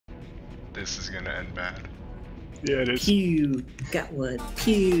This is gonna end bad. Yeah, it is. Pew, got one.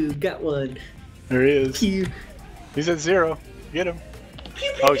 Pew, got one. There he is. Pew. He's at 0. Get him.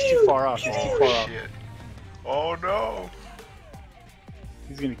 Pew, Oh, he's too pew, far off. pew, He's too pew. far off. Shit. Oh no.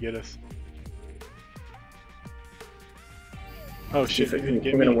 He's gonna get us. Oh shit, We're he's gonna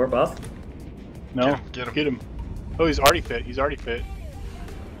get gonna me. warp off. No, Get him. get him. Oh, he's already fit. He's already fit.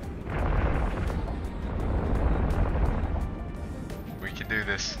 We can do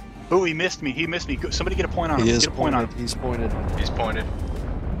this. Oh, he missed me. He missed me. Somebody get a point on him. He is Get a point on pointed. him. He's pointed. He's pointed.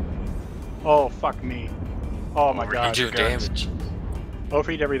 Oh, fuck me. Oh my Over god. here. Do damage.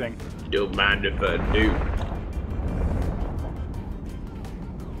 Overheat everything. Don't mind if I do.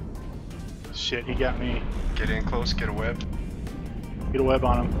 Shit, he got me. Get in close. Get a web. Get a web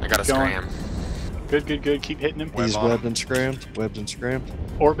on him. I got a Keep going. scram. Good, good, good. Keep hitting him. Web He's on webbed him. and scrammed. Webbed and scrammed.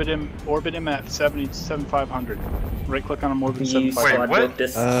 Orbit him at 7,500. Right click on him, orbit Can you 7,500. Wait, what? squad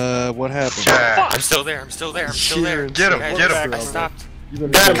this? What happened? Jack. I'm still there. I'm still there. I'm still there. Get him, Guys, get him. I stopped. You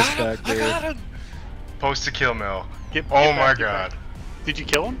better I get us got him. back I there. got him. Post a kill mill. Get Oh back, my get god. back. Did you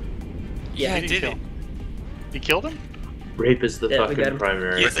kill him? Yeah, I Did he did kill it. him? You killed him? Rape is the Yeah, we got fucking him.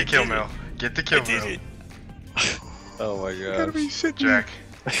 primary. Yes, Get the I kill did mill. Get the kill I did mill. it. Oh my You gotta god. be shitting me. Jack.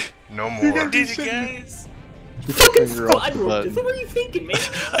 No You more. gotta I be did it, shitting me. guys. Get your Fucking finger off squad the rope this. button. What are you thinking, man?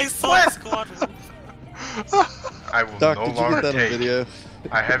 I saw the squad. I will Doc, no did you longer get that on take. video?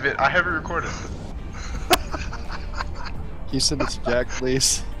 I have it recorded. Can you send it to Jack,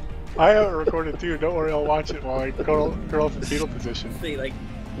 please? I have it recorded too. Don't worry, I'll watch it while I curl up in fetal position. Say, like,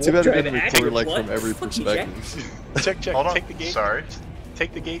 Too bad it drive didn't active, record like what? from every Fuck you, Jack. perspective. Check. Hold on. Take the gate. Sorry.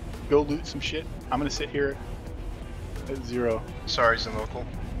 Take the gate. Go loot some shit. I'm gonna sit here at 0. Sorry, Zenlocal.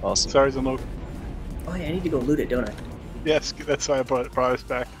 Awesome. Sorry, Zenloc. Oh yeah, I need to go loot it, don't I? Yes, that's why I brought us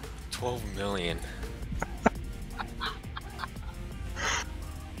back. 12 million.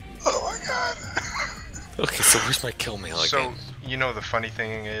 Oh my god. Okay, so where's my kill mail So, again? you know, the funny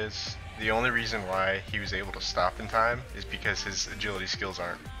thing is, the only reason why he was able to stop in time is because his agility skills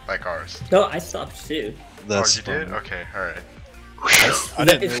aren't like ours. No, I stopped too. That's Oh, you did? funny. Okay, alright. I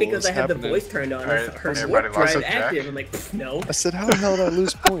didn't It's know what because was I had the happening. voice turned on. Alright, Her everybody warp lock drive up, Jack? active. I'm like, pff, no. I said, how the hell did I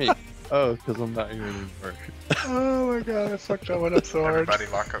lose point? Oh, because I'm not here anymore. Oh my god, I fucked that one up so hard. Everybody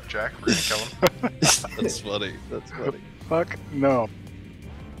lock up Jack. We're gonna kill him. That's funny. That's funny. Fuck no.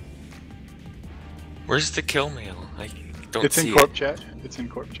 Where's the kill mail? I don't It's see in corp it. chat. It's in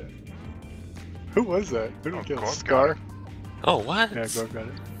corp chat. Who was that? Who did we kill? Corp got Scar? it. Oh, what? Yeah, Gorp got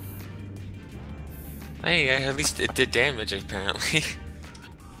it. Hey, at least it did damage, apparently.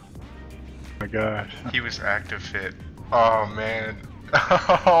 Oh my god. He was active fit. Oh man.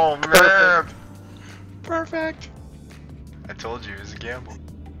 Oh man. Perfect. I told you it was a gamble.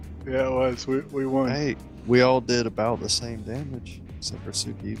 Yeah, it was. We won. Hey, we all did about the same damage, except for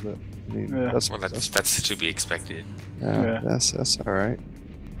Suki, but I mean, Yeah. that's, Well, that's to be expected. Yeah. that's alright.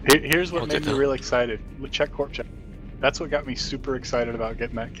 Here's what I'll made get me that. real excited. Check corp chat. That's what got me super excited about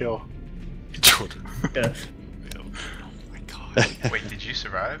getting that kill. Jordan. Yeah. Oh my god. Wait, did you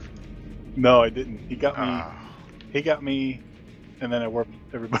survive? No, I didn't. He got me. Ah. He got me, and then I warped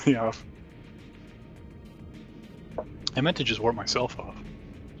everybody off. I meant to just warp myself off.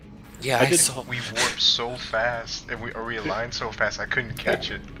 Yeah, I I did- saw. We warped so fast, and we aligned so fast, I couldn't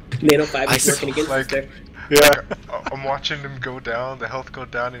catch it. Nano 5 I is working saw, against like- us there. Yeah. I'm watching him go down, the health go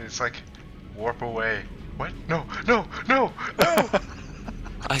down, and it's like, warp away. What? No, no, no, no!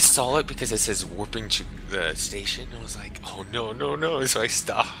 I saw it because it says warping to the station. I was like, oh no, no, no. So I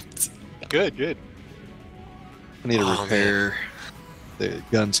stopped. Good, good. I need to Oh, repair. The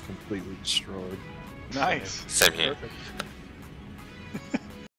gun's completely destroyed. Nice. Same here. Perfect.